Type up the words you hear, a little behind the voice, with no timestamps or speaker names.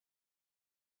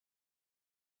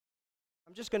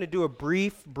I'm just going to do a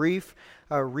brief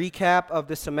recap of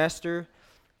the semester.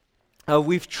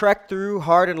 We've trekked through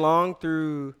hard and long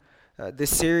through this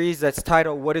series that's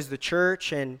titled "What is the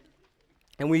Church?" and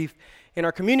we've in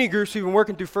our community groups we've been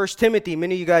working through 1 Timothy.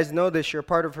 Many of you guys know this. You're a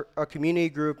part of a community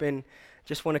group, and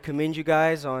just want to commend you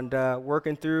guys on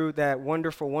working through that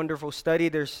wonderful study.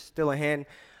 There's still a hand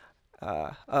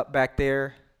up back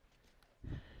there.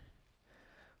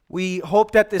 We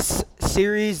hope that this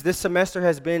series, this semester,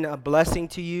 has been a blessing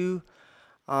to you.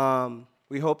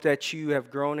 We hope that you have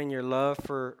grown in your love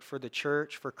for the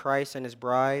church, for Christ and His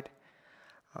bride.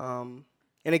 And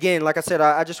again, like I said,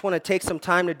 I just want to take some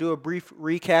time to do a brief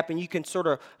recap, and you can sort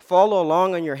of follow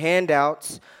along on your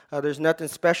handouts. There's nothing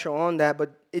special on that,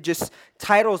 but it just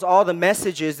titles all the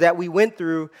messages that we went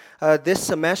through this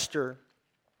semester.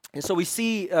 And so we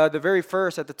see the very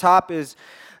first at the top is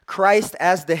Christ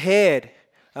as the head.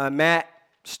 Matt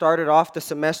started off the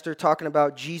semester talking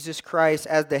about Jesus Christ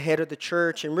as the head of the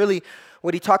church. And really,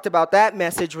 what he talked about that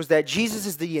message was that Jesus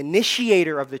is the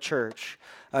initiator of the church.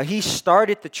 He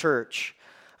started the church.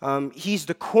 He's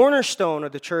the cornerstone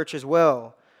of the church as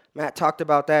well. Matt talked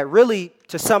about that. Really,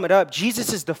 to sum it up,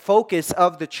 Jesus is the focus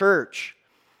of the church.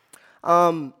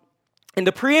 And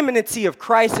the preeminency of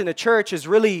Christ in the church is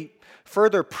really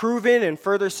further proven and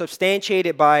further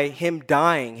substantiated by Him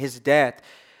dying, His death.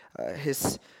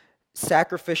 His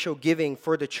sacrificial giving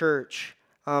for the church.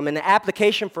 And the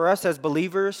application for us as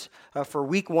believers for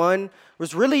week 1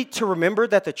 was really to remember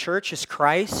that the church is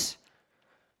Christ.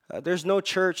 There's no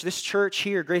church. This church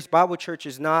here, Grace Bible Church,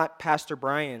 is not Pastor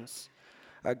Brian's.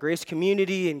 Grace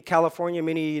Community in California,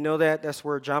 many of you know that. That's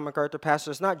where John MacArthur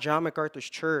pastors. It's not John MacArthur's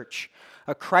church.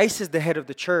 Christ is the head of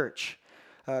the church.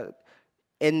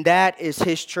 And that is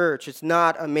His church. It's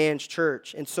not a man's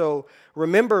church. And so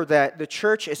remember that the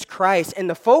church is Christ. And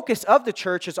the focus of the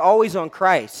church is always on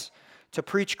Christ. To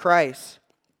preach Christ.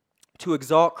 To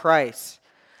exalt Christ.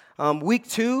 Week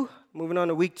 2, moving on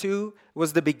to week 2,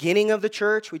 was the beginning of the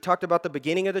church. We talked about the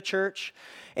beginning of the church.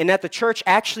 And that the church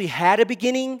actually had a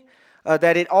beginning.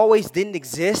 That it always didn't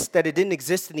exist. That it didn't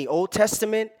exist in the Old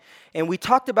Testament. And we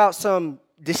talked about some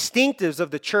distinctives of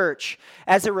the church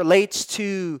as it relates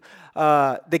to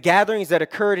the gatherings that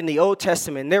occurred in the Old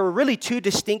Testament. There were really 2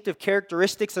 distinctive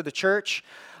characteristics of the church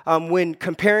when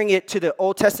comparing it to the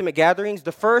Old Testament gatherings.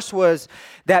 The first was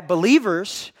that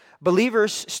believers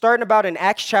starting about in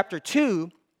Acts chapter 2,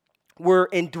 were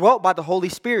indwelt by the Holy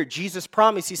Spirit. Jesus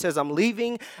promised, He says, I'm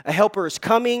leaving, a helper is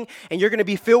coming, and you're going to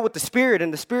be filled with the Spirit,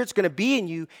 and the Spirit's going to be in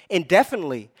you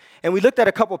indefinitely. And we looked at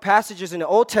a couple passages in the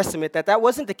Old Testament that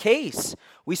wasn't the case.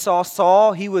 We saw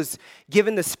Saul, he was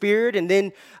given the Spirit, and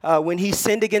then when he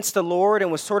sinned against the Lord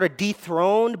and was sort of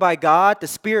dethroned by God, the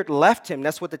Spirit left him.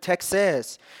 That's what the text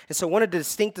says. And so one of the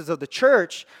distinctives of the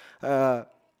church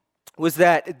was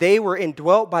that they were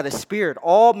indwelt by the Spirit.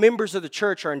 All members of the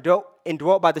church are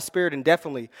indwelt by the Spirit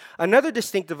indefinitely. Another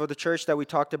distinctive of the church that we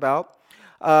talked about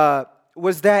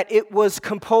was that it was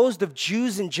composed of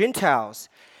Jews and Gentiles.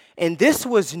 And this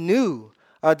was new.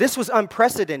 This was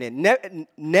unprecedented.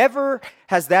 Never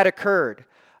has that occurred.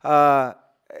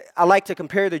 I like to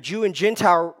compare the Jew and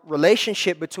Gentile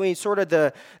relationship between sort of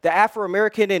the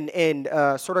Afro-American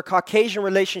and sort of Caucasian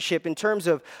relationship in terms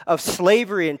of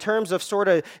slavery, in terms of sort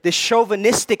of this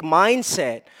chauvinistic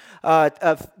mindset.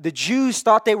 Of the Jews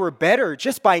thought they were better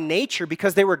just by nature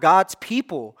because they were God's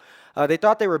people. They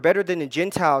thought they were better than the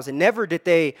Gentiles, and never did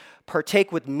they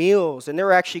partake with meals. And there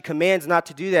were actually commands not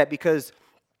to do that because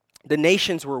the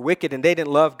nations were wicked and they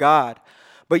didn't love God.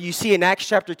 But you see in Acts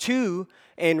chapter 2,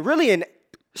 and really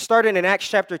starting in Acts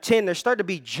chapter 10, there started to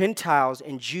be Gentiles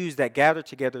and Jews that gathered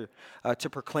together to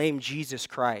proclaim Jesus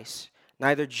Christ.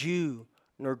 Neither Jew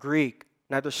nor Greek,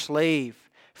 neither slave,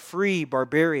 free,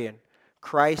 barbarian.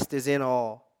 Christ is in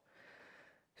all.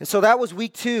 And so that was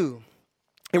week 2.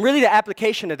 And really the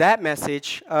application of that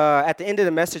message, at the end of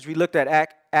the message, we looked at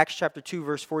Acts chapter 2,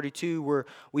 verse 42, where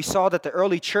we saw that the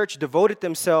early church devoted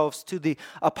themselves to the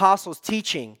apostles'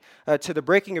 teaching, to the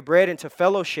breaking of bread and to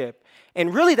fellowship.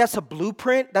 And really that's a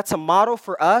blueprint, that's a model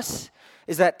for us,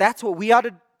 is that's what we ought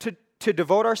to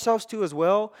devote ourselves to as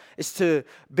well, is to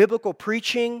biblical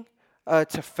preaching,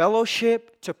 to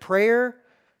fellowship, to prayer.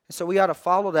 And so we ought to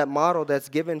follow that model that's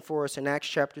given for us in Acts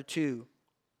chapter 2.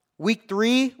 Week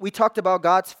 3, we talked about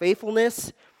God's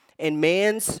faithfulness and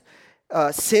man's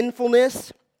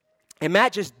sinfulness. And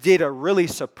Matt just did a really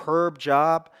superb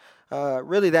job.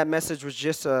 Really, that message was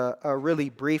just a really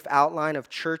brief outline of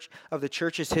the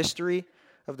church's history.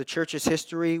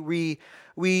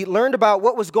 We learned about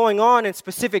what was going on in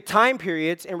specific time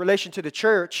periods in relation to the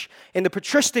church in the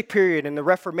patristic period and the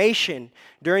Reformation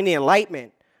during the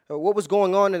Enlightenment. what was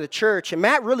going on in the church. And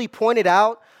Matt really pointed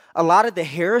out a lot of the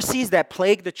heresies that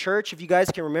plagued the church, if you guys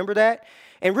can remember that.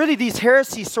 And really these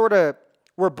heresies sort of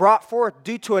were brought forth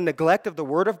due to a neglect of the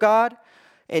Word of God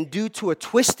and due to a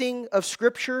twisting of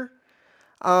Scripture.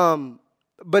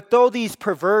 But though these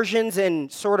perversions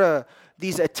and sort of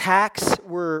these attacks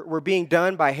were being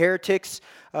done by heretics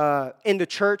in the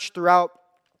church throughout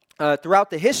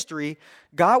the history,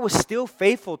 God was still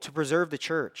faithful to preserve the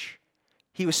church.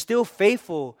 He was still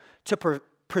faithful to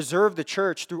preserve the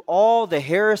church through all the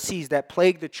heresies that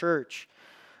plagued the church.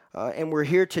 And we're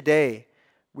here today.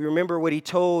 We remember what he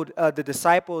told the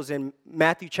disciples in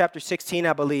Matthew chapter 16,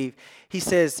 I believe. He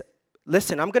says,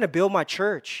 listen, I'm going to build my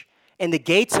church, and the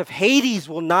gates of Hades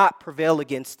will not prevail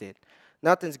against it.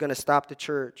 Nothing's going to stop the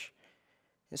church.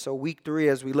 And so week 3,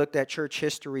 as we looked at church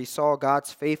history, saw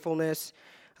God's faithfulness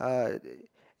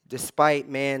despite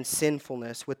man's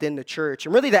sinfulness within the church.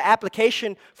 And really the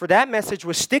application for that message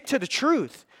was stick to the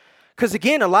truth. Because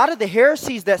again, a lot of the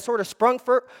heresies that sort of sprung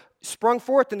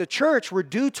forth in the church were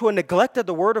due to a neglect of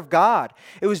the Word of God.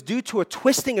 It was due to a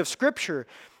twisting of Scripture.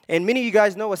 And many of you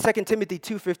guys know what 2 Timothy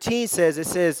 2:15 says. It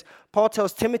says, Paul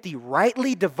tells Timothy,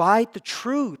 rightly divide the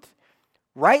truth.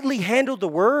 Rightly handle the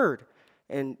Word.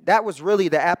 And that was really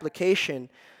the application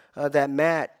that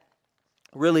Matt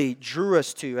really drew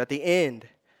us to at the end.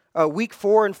 Week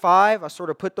 4 and 5, I sort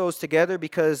of put those together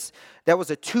because that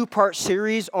was a 2-part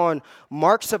series on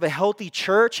marks of a healthy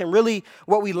church. And really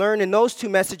what we learned in those 2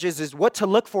 messages is what to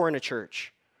look for in a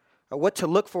church. What to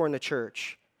look for in the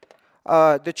church.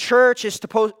 The church is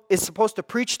supposed to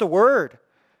preach the Word.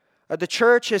 The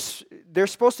church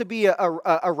there's supposed to be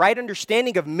a right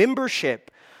understanding of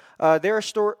membership. They're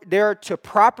to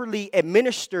properly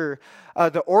administer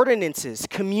the ordinances,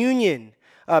 communion,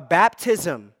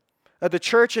 baptism. The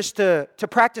church is to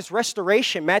practice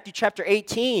restoration. Matthew chapter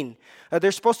 18.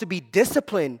 There's supposed to be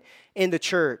discipline in the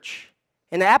church.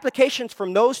 And the applications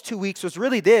from those 2 weeks was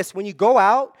really this. When you go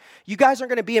out, you guys aren't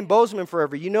going to be in Bozeman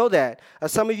forever. You know that.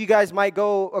 Some of you guys might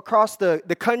go across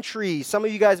the country. Some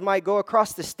of you guys might go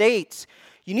across the states.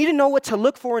 You need to know what to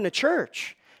look for in the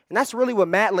church. And that's really what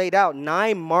Matt laid out,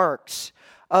 9 marks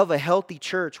of a healthy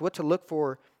church, what to look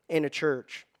for in a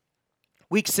church.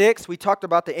 Week 6, we talked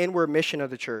about the inward mission of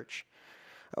the church.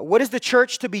 What is the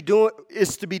church to be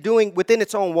doing within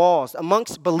its own walls,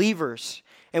 amongst believers?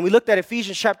 And we looked at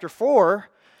Ephesians chapter 4,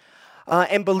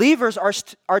 and believers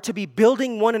are to be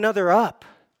building one another up.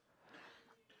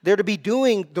 They're to be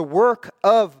doing the work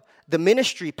of the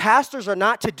ministry. Pastors are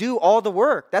not to do all the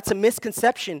work. That's a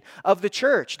misconception of the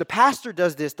church. The pastor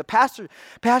does this. The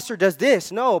pastor does this.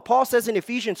 No, Paul says in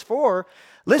Ephesians 4,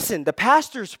 listen, the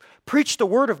pastors preach the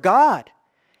word of God.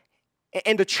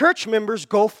 And the church members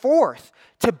go forth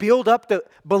to build up the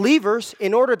believers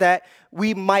in order that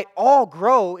we might all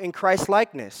grow in Christ's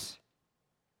likeness.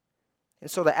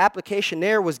 And so the application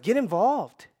there was get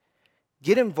involved.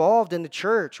 Get involved in the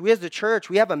church. We as the church,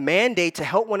 we have a mandate to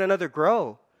help one another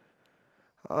grow.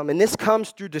 And this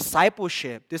comes through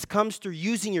discipleship. This comes through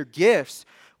using your gifts.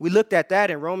 We looked at that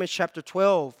in Romans chapter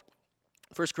 12,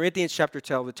 1 Corinthians chapter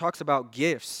 12. It talks about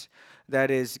gifts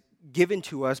that is given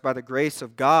to us by the grace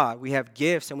of God. We have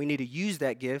gifts, and we need to use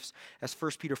that gifts, as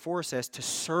 1 Peter 4 says, to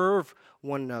serve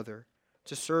one another.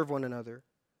 To serve one another.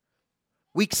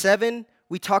 Week 7,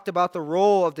 we talked about the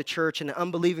role of the church in the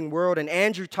unbelieving world, and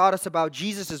Andrew taught us about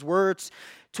Jesus' words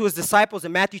to his disciples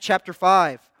in Matthew chapter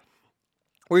 5,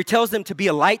 where he tells them to be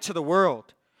a light to the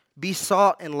world, be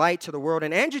salt and light to the world.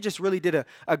 And Andrew just really did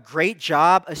a great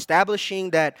job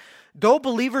establishing that though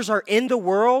believers are in the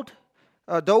world,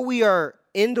 though we are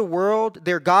in the world,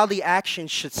 their godly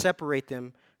actions should separate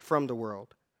them from the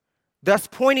world, thus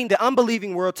pointing the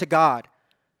unbelieving world to God,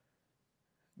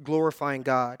 glorifying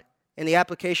God. And the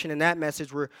application in that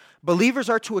message were believers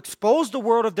are to expose the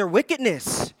world of their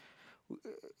wickedness.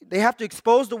 They have to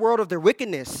expose the world of their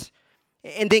wickedness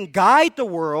and then guide the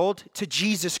world to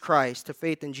Jesus Christ, to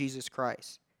faith in Jesus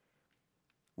Christ.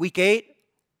 Week 8,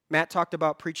 Matt talked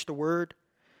about preach the word.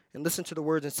 And listen to the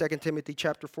words in 2 Timothy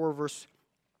chapter 4, verse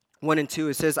 1 and 2.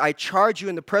 It says, I charge you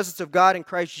in the presence of God in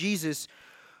Christ Jesus,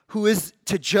 who is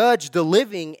to judge the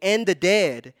living and the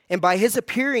dead, and by his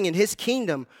appearing in his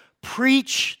kingdom,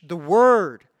 preach the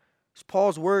word. It's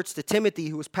Paul's words to Timothy,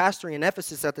 who was pastoring in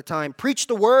Ephesus at the time. Preach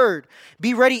the word.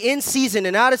 Be ready in season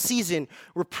and out of season.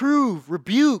 Reprove,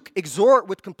 rebuke, exhort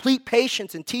with complete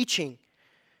patience and teaching.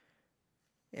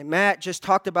 And Matt just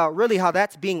talked about really how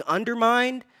that's being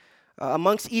undermined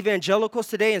amongst evangelicals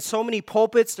today. In so many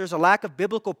pulpits, there's a lack of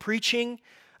biblical preaching.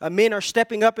 Men are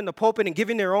stepping up in the pulpit and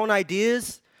giving their own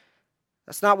ideas.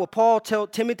 That's not what Paul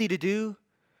told Timothy to do.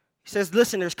 He says,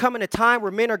 listen, there's coming a time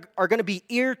where men are going to be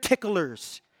ear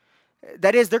ticklers.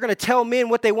 That is, they're going to tell men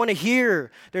what they want to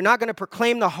hear. They're not going to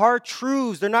proclaim the hard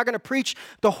truths. They're not going to preach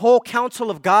the whole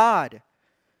counsel of God.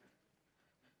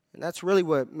 And that's really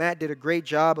what Matt did a great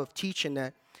job of teaching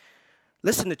that.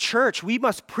 Listen, the church, we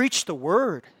must preach the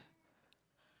word.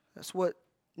 That's what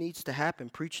needs to happen.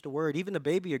 Preach the word. Even the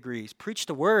baby agrees. Preach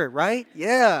the word, right?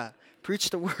 Yeah, preach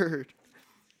the word.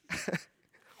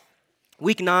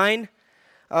 Week 9,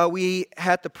 we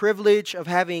had the privilege of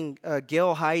having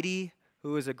Gail Heidi,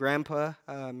 who is a grandpa.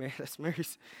 That's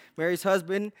Mary's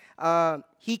husband.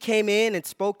 He came in and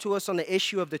spoke to us on the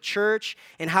issue of the church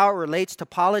and how it relates to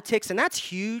politics. And that's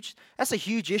huge. That's a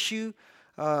huge issue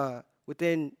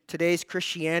within today's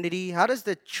Christianity. How does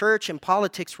the church and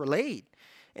politics relate?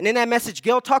 And in that message,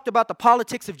 Gail talked about the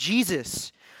politics of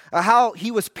Jesus, how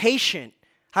he was patient,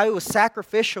 how he was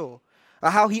sacrificial,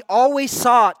 how he always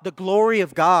sought the glory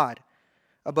of God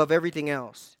above everything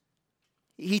else.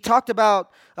 He talked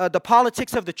about the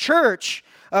politics of the church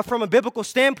from a biblical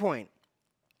standpoint.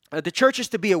 The church is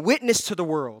to be a witness to the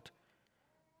world,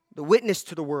 the witness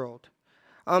to the world.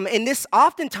 And this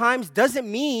oftentimes doesn't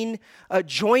mean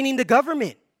joining the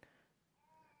government.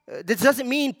 This doesn't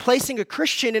mean placing a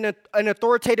Christian in an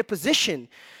authoritative position.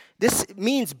 This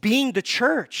means being the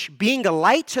church, being a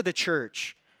light to the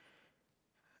church,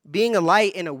 being a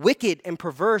light in a wicked and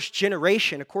perverse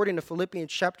generation, according to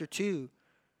Philippians chapter 2.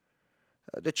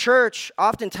 The church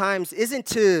oftentimes isn't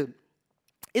to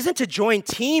join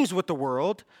teams with the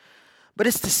world, but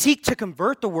it's to seek to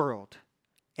convert the world.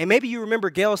 And maybe you remember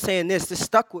Gail saying this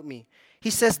stuck with me. He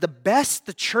says, the best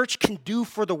the church can do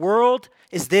for the world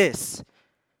is this: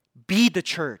 be the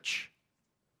church.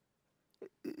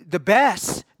 The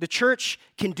best the church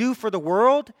can do for the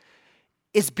world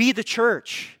is be the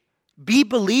church. Be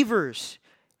believers.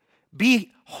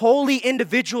 Be holy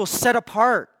individuals set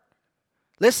apart.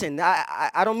 Listen,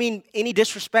 I don't mean any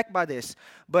disrespect by this,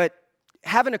 but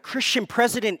having a Christian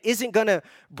president isn't going to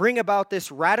bring about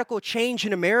this radical change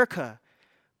in America.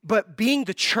 But being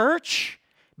the church,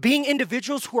 being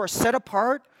individuals who are set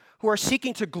apart, who are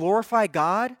seeking to glorify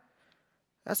God,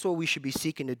 that's what we should be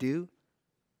seeking to do.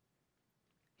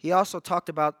 He also talked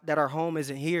about that our home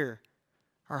isn't here.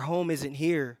 Our home isn't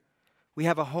here. We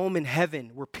have a home in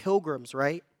heaven. We're pilgrims,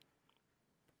 right?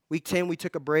 Week 10, we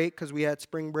took a break because we had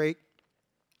spring break.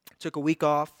 Took a week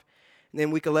off. And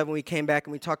then week 11, we came back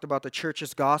and we talked about the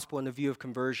church's gospel and the view of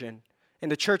conversion.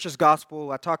 And the church's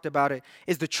gospel, I talked about it,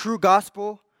 is the true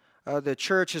gospel. The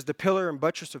church is the pillar and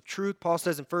buttress of truth, Paul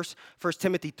says in 1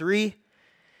 Timothy 3.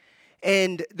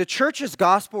 And the church's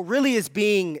gospel really is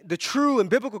being the true and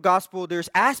biblical gospel. There's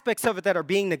aspects of it that are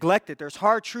being neglected. There's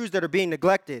hard truths that are being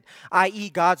neglected, i.e.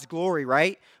 God's glory,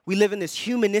 right? We live in this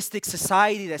humanistic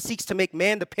society that seeks to make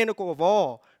man the pinnacle of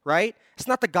all, right? It's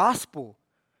not the gospel.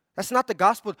 That's not the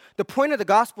gospel. The point of the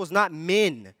gospel is not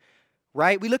men,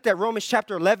 right? We looked at Romans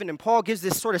chapter 11, and Paul gives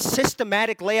this sort of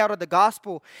systematic layout of the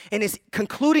gospel. And his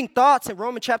concluding thoughts in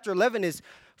Romans chapter 11 is,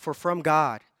 for from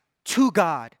God, to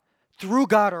God, through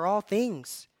God are all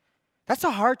things. That's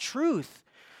a hard truth,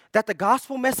 that the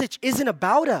gospel message isn't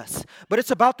about us, but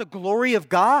it's about the glory of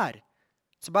God.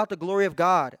 It's about the glory of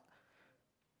God.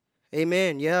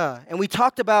 Amen, yeah. And we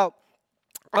talked about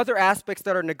other aspects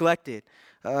that are neglected.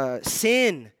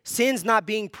 Sin's not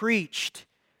being preached.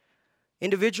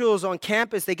 Individuals on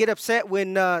campus, they get upset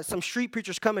when some street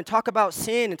preachers come and talk about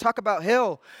sin and talk about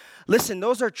hell. Listen,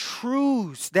 those are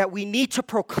truths that we need to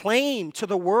proclaim to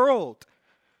the world.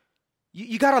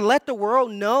 You got to let the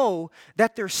world know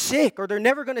that they're sick, or they're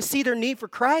never going to see their need for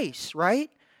Christ, right?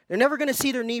 They're never going to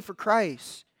see their need for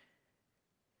Christ.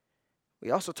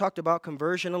 We also talked about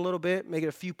conversion a little bit, making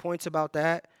a few points about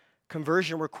that.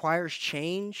 Conversion requires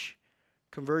change.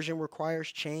 Conversion requires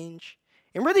change.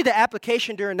 And really the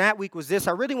application during that week was this.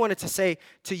 I really wanted to say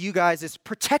to you guys is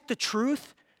protect the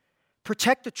truth.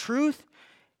 Protect the truth.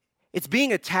 It's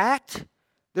being attacked.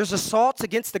 There's assaults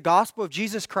against the gospel of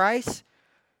Jesus Christ.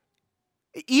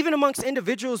 Even amongst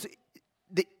individuals,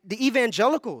 the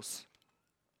evangelicals,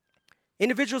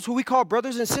 individuals who we call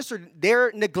brothers and sisters,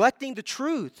 they're neglecting the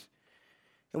truth.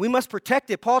 And we must protect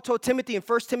it. Paul told Timothy in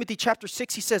 1 Timothy chapter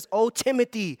 6, he says, "O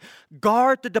Timothy,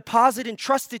 guard the deposit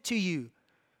entrusted to you."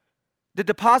 The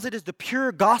deposit is the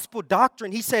pure gospel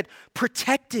doctrine. He said,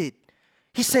 protect it.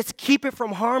 He says, keep it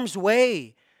from harm's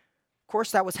way. Of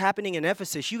course, that was happening in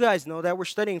Ephesus. You guys know that. We're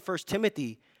studying 1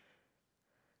 Timothy.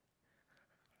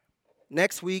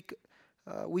 Next week,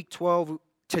 week 12,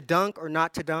 to dunk or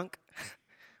not to dunk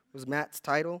was Matt's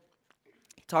title.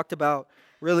 He talked about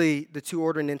really the two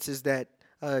ordinances that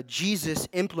Jesus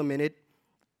implemented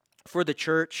for the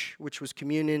church, which was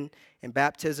communion and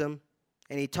baptism.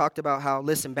 And he talked about how,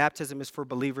 listen, baptism is for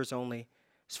believers only.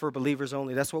 It's for believers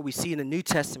only. That's what we see in the New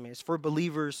Testament. It's for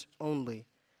believers only.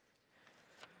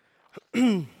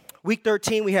 Week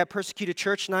 13, we had persecuted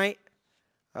church night.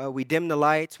 We dimmed the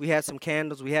lights. We had some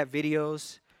candles. We had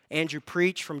videos. Andrew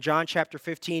preached from John chapter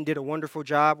 15, did a wonderful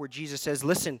job where Jesus says,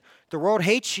 listen, the world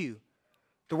hates you.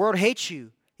 The world hates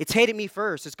you. It's hated me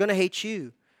first. It's going to hate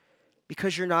you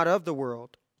because you're not of the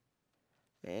world.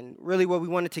 And really what we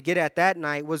wanted to get at that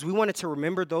night was we wanted to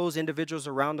remember those individuals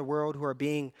around the world who are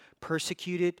being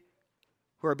persecuted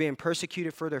for their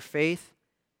faith.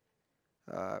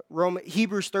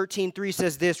 Hebrews 13:3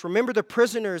 says this, remember the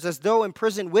prisoners as though in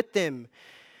prison with them,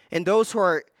 and those who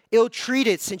are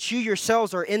ill-treated, since you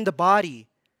yourselves are in the body.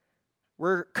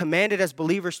 We're commanded as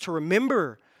believers to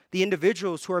remember the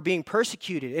individuals who are being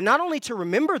persecuted. And not only to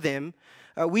remember them,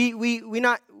 I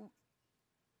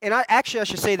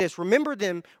should say this,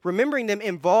 remembering them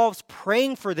involves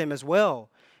praying for them as well.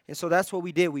 And so that's what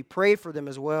we did. We prayed for them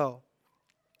as well.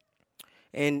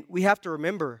 And we have to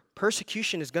remember,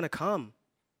 persecution is going to come.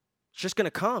 It's just going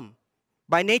to come.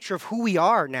 By nature of who we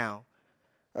are now.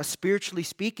 Spiritually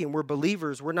speaking, we're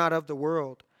believers. We're not of the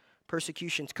world.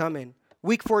 Persecution's coming.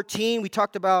 Week 14, we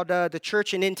talked about the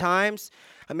church in end times.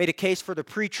 I made a case for the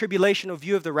pre-tribulational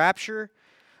view of the rapture.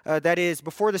 That is,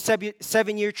 before the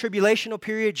 7-year tribulational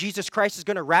period, Jesus Christ is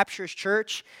going to rapture his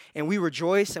church, and we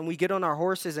rejoice, and we get on our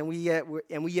horses, and we yell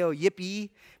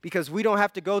yippee, because we don't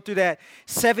have to go through that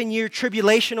 7-year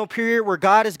tribulational period where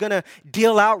God is going to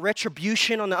deal out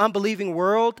retribution on the unbelieving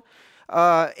world.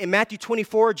 In Matthew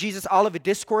 24, Jesus' Olivet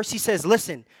Discourse, he says,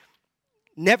 listen,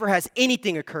 never has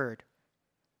anything occurred.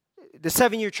 The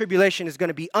 7-year tribulation is going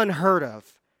to be unheard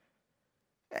of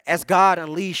as God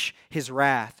unleash his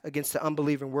wrath against the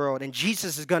unbelieving world. And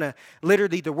Jesus is going to,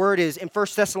 literally the word is in 1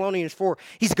 Thessalonians 4,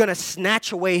 he's going to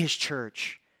snatch away his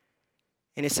church.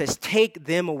 And it says, take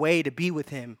them away to be with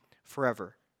him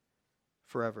forever.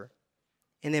 Forever.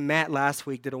 And then Matt last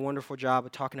week did a wonderful job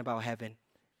of talking about heaven.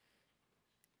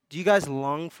 Do you guys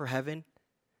long for heaven?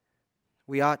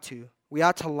 We ought to. We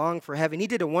ought to long for heaven. He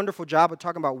did a wonderful job of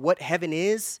talking about what heaven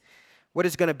is, what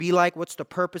it's going to be like, what's the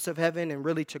purpose of heaven, and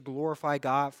really to glorify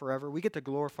God forever. We get to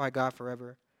glorify God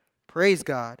forever. Praise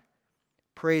God.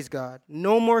 Praise God.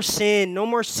 No more sin, no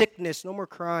more sickness, no more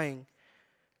crying.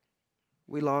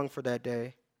 We long for that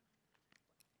day.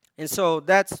 And so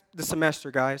that's the semester,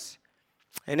 guys.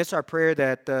 And it's our prayer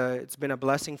that it's been a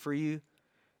blessing for you.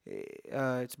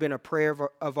 It's been a prayer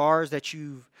of ours that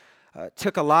you've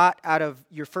took a lot out of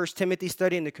your 1 Timothy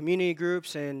study in the community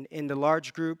groups and in the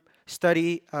large group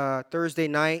study Thursday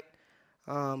night.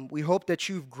 We hope that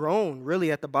you've grown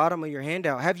really at the bottom of your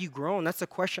handout. Have you grown? That's the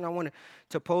question I wanted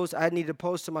to pose. I need to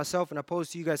pose to myself and I pose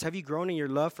to you guys. Have you grown in your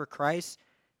love for Christ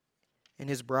and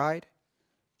his bride?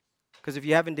 Because if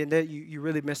you haven't done that, you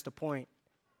really missed the point.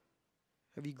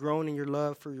 Have you grown in your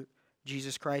love for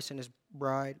Jesus Christ and his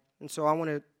bride? And so I want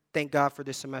to thank God for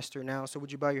this semester now. So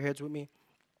would you bow your heads with me?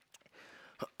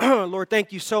 Lord,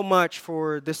 thank you so much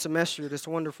for this semester, this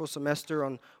wonderful semester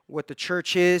on what the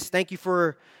church is. Thank you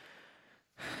for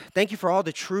all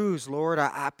the truths, Lord.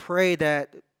 I pray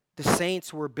that the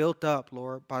saints were built up,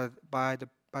 Lord, by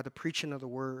the preaching of the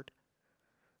word.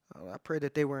 I pray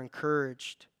that they were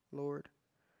encouraged, Lord.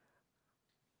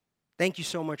 Thank you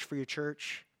so much for your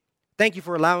church. Thank you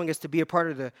for allowing us to be a part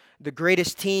of the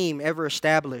greatest team ever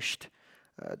established,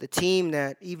 the team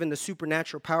that even the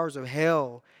supernatural powers of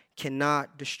hell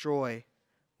cannot destroy.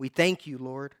 We thank you,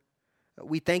 Lord.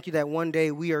 We thank you that one day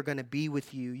we are going to be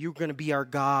with you. You're going to be our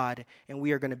God, and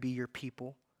we are going to be your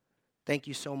people. Thank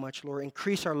you so much, Lord.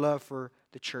 Increase our love for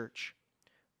the church.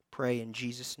 Pray in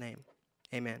Jesus' name.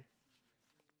 Amen.